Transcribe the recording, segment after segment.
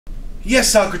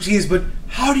Yes, Socrates, but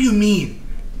how do you mean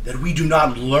that we do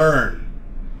not learn,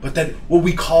 but that what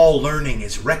we call learning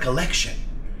is recollection?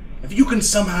 If you can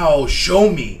somehow show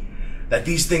me that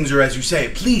these things are as you say,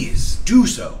 please do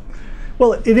so.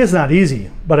 Well, it is not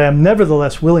easy, but I am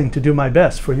nevertheless willing to do my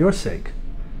best for your sake.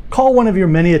 Call one of your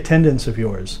many attendants of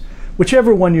yours,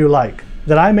 whichever one you like,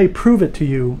 that I may prove it to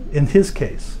you in his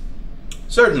case.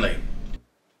 Certainly.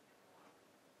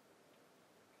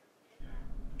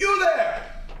 You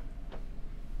there!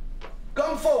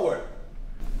 Come forward.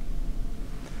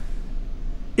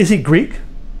 Is he Greek?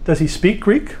 Does he speak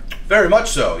Greek? Very much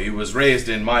so. He was raised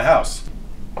in my house.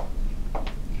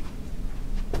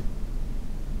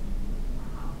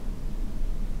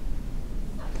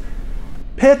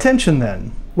 Pay attention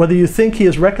then, whether you think he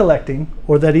is recollecting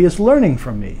or that he is learning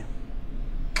from me.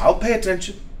 I'll pay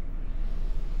attention.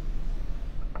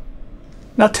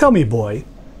 Now tell me, boy,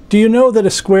 do you know that a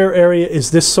square area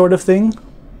is this sort of thing?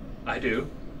 I do.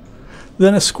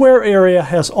 Then a square area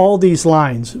has all these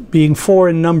lines, being 4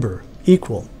 in number,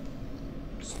 equal.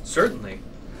 Certainly.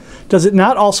 Does it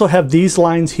not also have these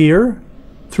lines here,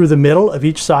 through the middle of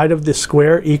each side of this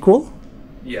square, equal?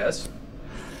 Yes.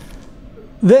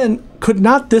 Then, could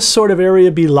not this sort of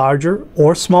area be larger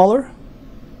or smaller?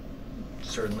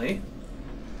 Certainly.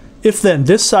 If then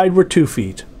this side were 2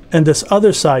 feet, and this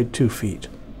other side 2 feet,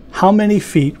 how many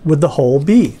feet would the whole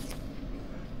be?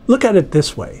 Look at it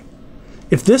this way.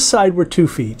 If this side were 2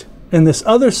 feet, and this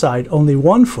other side only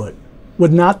 1 foot,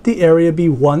 would not the area be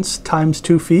once times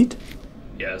 2 feet?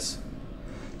 Yes.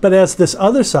 But as this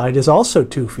other side is also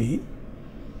 2 feet,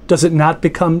 does it not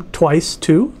become twice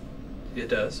 2? It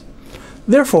does.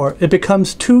 Therefore, it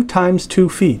becomes 2 times 2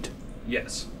 feet.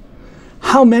 Yes.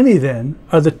 How many then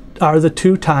are the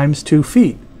 2 times 2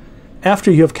 feet?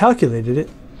 After you have calculated it,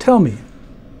 tell me.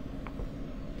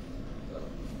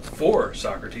 4,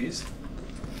 Socrates.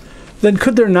 Then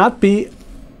could there not be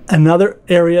another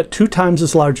area 2 times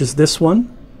as large as this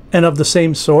one, and of the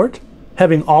same sort,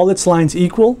 having all its lines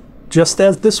equal, just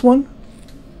as this one?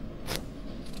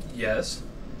 Yes.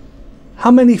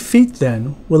 How many feet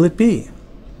then will it be?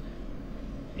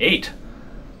 8.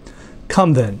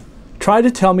 Come then, try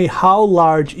to tell me how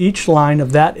large each line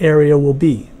of that area will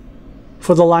be.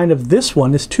 For the line of this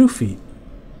one is 2 feet.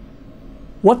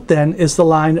 What then is the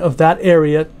line of that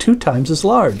area 2 times as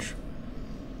large?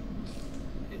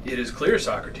 It is clear,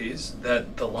 Socrates,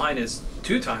 that the line is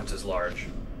 2 times as large.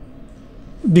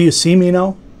 Do you see,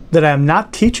 Meno, that I am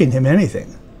not teaching him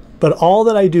anything, but all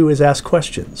that I do is ask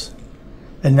questions?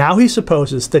 And now he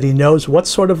supposes that he knows what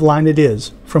sort of line it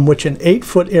is from which an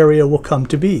 8-foot area will come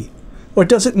to be. Or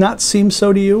does it not seem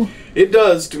so to you? It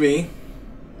does to me.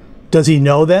 Does he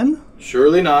know then?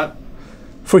 Surely not.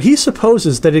 For he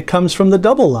supposes that it comes from the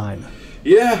double line.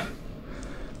 Yeah.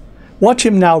 Watch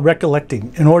him now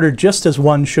recollecting in order just as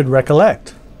one should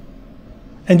recollect.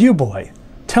 And you, boy,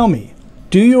 tell me,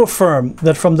 do you affirm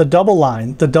that from the double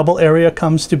line the double area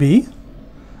comes to be?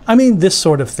 I mean this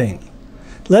sort of thing.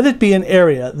 Let it be an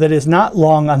area that is not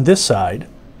long on this side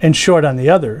and short on the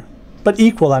other, but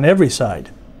equal on every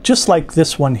side, just like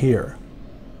this one here.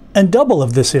 And double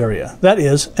of this area, that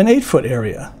is, an 8-foot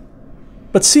area.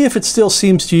 But see if it still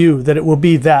seems to you that it will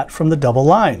be that from the double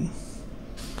line.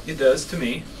 It does to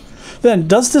me. Then,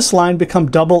 does this line become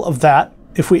double of that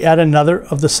if we add another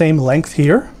of the same length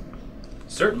here?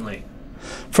 Certainly.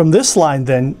 From this line,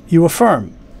 then, you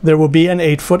affirm there will be an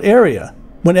 8-foot area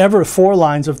whenever 4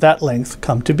 lines of that length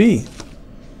come to be.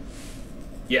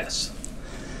 Yes.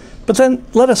 But then,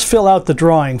 let us fill out the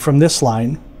drawing from this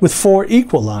line with 4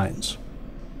 equal lines.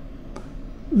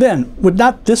 Then, would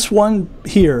not this one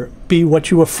here be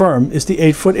what you affirm is the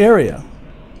 8-foot area?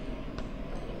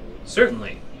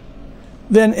 Certainly.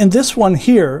 Then in this one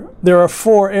here, there are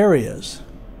 4 areas,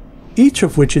 each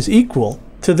of which is equal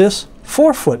to this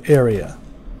 4-foot area.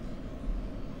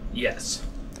 Yes.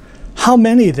 How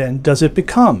many then does it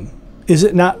become? Is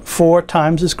it not 4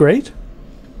 times as great?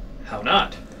 How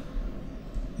not?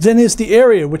 Then is the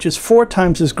area which is 4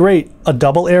 times as great a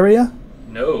double area?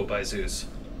 No, by Zeus.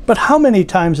 But how many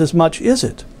times as much is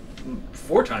it?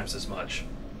 4 times as much.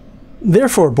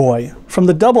 Therefore, boy, from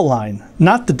the double line,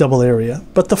 not the double area,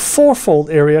 but the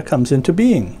 4-fold area comes into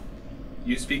being.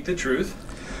 You speak the truth.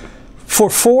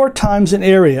 For 4 times an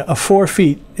area of 4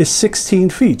 feet is 16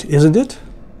 feet, isn't it?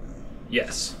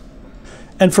 Yes.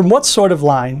 And from what sort of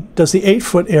line does the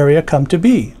 8-foot area come to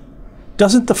be?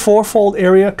 Doesn't the 4-fold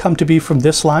area come to be from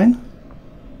this line?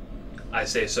 I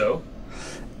say so.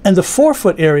 And the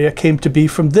 4-foot area came to be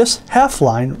from this half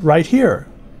line right here.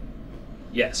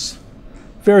 Yes.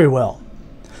 Very well.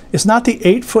 Is not the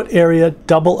 8-foot area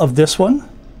double of this one?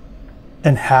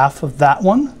 And half of that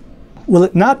one? will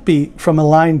it not be from a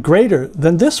line greater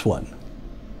than this one,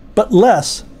 but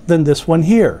less than this one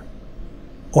here?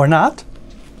 Or not?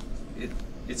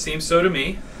 It seems so to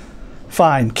me.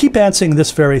 Fine, keep answering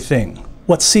this very thing,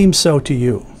 what seems so to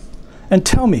you. And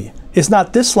tell me, is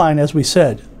not this line, as we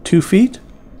said, 2 feet?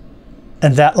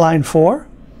 And that line 4?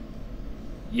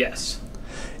 Yes.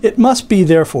 It must be,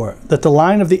 therefore, that the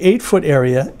line of the 8-foot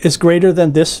area is greater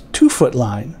than this 2-foot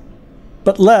line,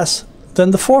 but less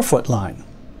than the 4-foot line.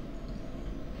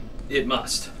 It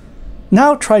must.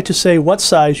 Now try to say what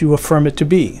size you affirm it to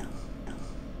be.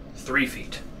 3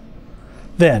 feet.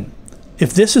 Then,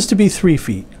 if this is to be 3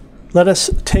 feet, let us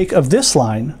take of this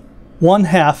line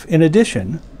 1/2 in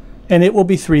addition, and it will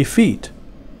be 3 feet.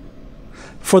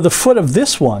 For the foot of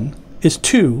this one is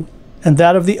 2, and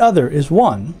that of the other is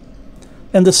 1.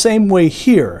 And the same way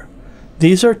here,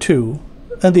 these are 2,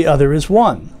 and the other is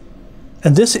 1.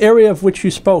 And this area of which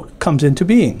you spoke comes into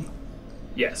being.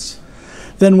 Yes.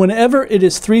 Then whenever it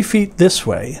is 3 feet this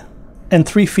way, and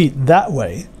 3 feet that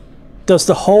way, does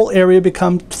the whole area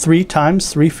become 3 times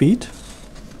 3 feet?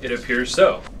 It appears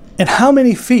so. And how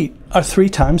many feet are 3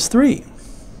 times 3?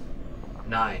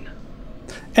 9.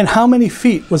 And how many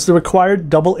feet was the required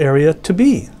double area to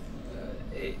be?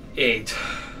 8.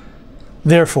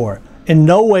 Therefore, in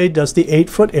no way does the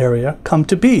 8-foot area come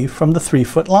to be from the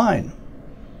 3-foot line.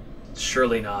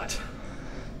 Surely not.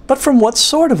 But from what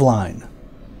sort of line?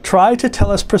 Try to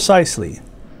tell us precisely,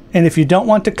 and if you don't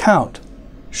want to count,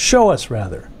 show us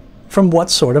rather, from what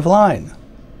sort of line.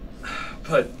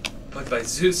 But by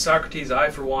Zeus, Socrates, I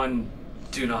for one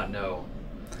do not know.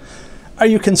 Are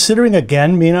you considering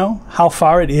again, Meno, how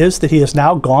far it is that he has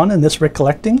now gone in this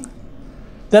recollecting?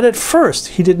 That at first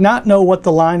he did not know what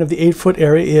the line of the 8-foot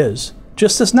area is,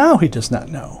 just as now he does not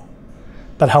know.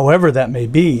 But however that may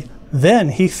be, then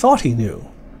he thought he knew,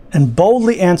 and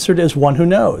boldly answered as one who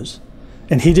knows.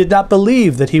 And he did not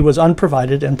believe that he was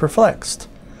unprovided and perplexed.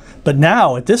 But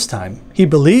now, at this time, he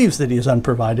believes that he is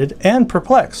unprovided and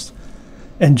perplexed.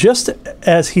 And just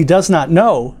as he does not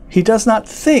know, he does not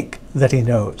think that he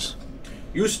knows.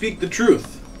 You speak the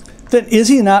truth. Then is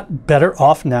he not better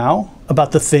off now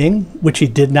about the thing which he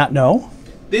did not know?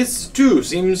 This, too,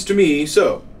 seems to me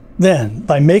so. Then,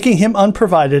 by making him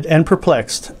unprovided and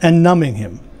perplexed, and numbing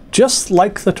him, just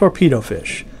like the torpedo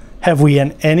fish, have we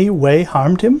in any way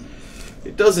harmed him?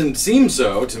 It doesn't seem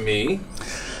so to me.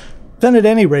 Then at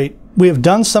any rate, we have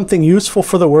done something useful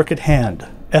for the work at hand,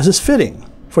 as is fitting,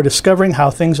 for discovering how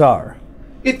things are.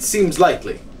 It seems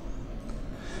likely.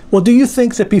 Well, do you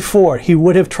think that before he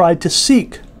would have tried to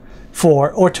seek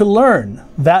for or to learn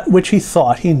that which he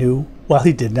thought he knew while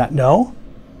he did not know,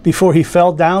 before he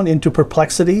fell down into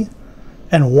perplexity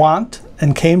and want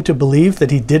and came to believe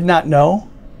that he did not know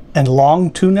and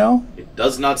longed to know? It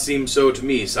does not seem so to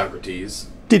me, Socrates.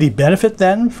 Did he benefit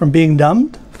then from being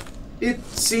numbed? It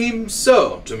seems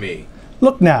so to me.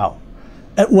 Look now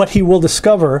at what he will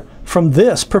discover from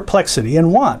this perplexity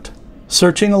and want,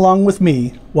 searching along with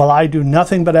me while I do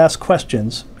nothing but ask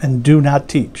questions and do not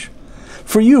teach.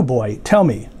 For you, boy, tell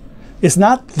me, is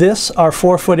not this our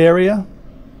 4-foot area?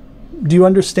 Do you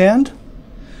understand?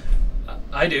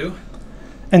 I do.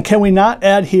 And can we not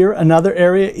add here another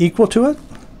area equal to it?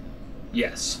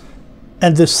 Yes.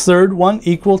 And this third one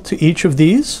equal to each of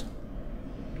these?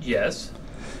 Yes.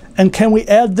 And can we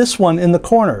add this one in the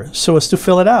corner so as to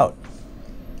fill it out?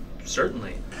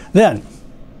 Certainly. Then,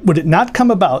 would it not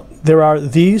come about there are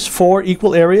these 4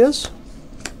 equal areas?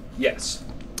 Yes.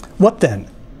 What then?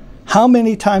 How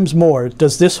many times more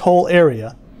does this whole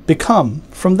area become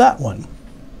from that one?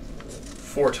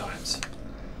 4 times.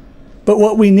 But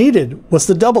what we needed was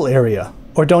the double area,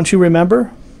 or don't you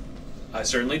remember? I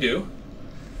certainly do.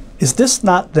 Is this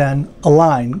not then a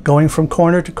line going from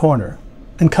corner to corner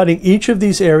and cutting each of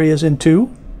these areas in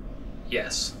 2?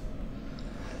 Yes.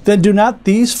 Then do not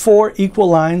these 4 equal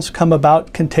lines come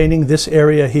about containing this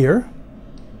area here?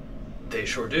 They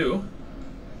sure do.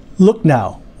 Look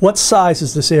now, what size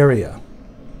is this area?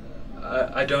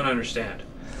 I don't understand.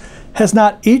 Has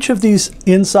not each of these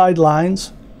inside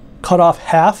lines cut off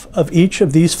half of each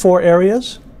of these 4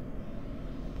 areas?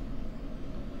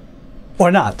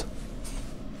 Or not?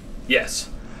 Yes.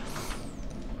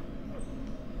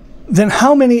 Then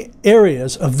how many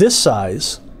areas of this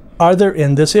size are there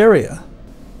in this area?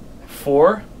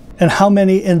 4. And how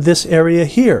many in this area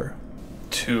here?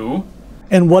 2.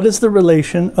 And what is the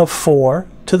relation of 4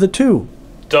 to the 2?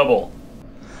 Double.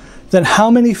 Then how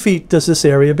many feet does this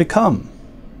area become?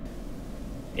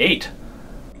 8.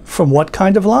 From what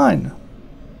kind of line?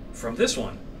 From this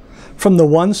one. From the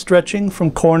one stretching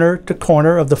from corner to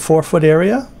corner of the 4-foot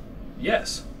area?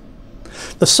 Yes.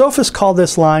 The sophists call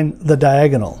this line the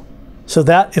diagonal, so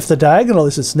that if the diagonal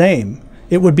is its name,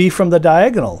 it would be from the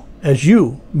diagonal, as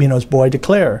you, Meno's boy,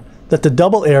 declare, that the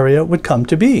double area would come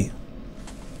to be.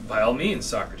 By all means,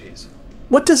 Socrates.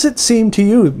 What does it seem to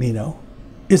you, Meno?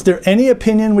 Is there any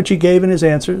opinion which he gave in his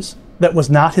answers that was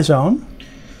not his own?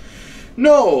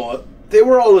 No, they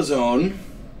were all his own.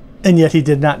 And yet he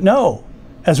did not know,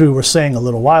 as we were saying a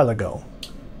little while ago.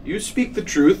 You speak the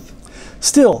truth.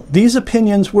 Still, these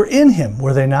opinions were in him,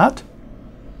 were they not?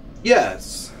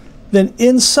 Yes. Then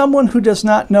in someone who does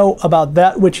not know about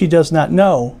that which he does not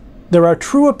know, there are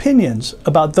true opinions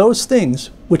about those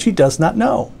things which he does not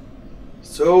know.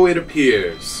 So it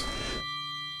appears.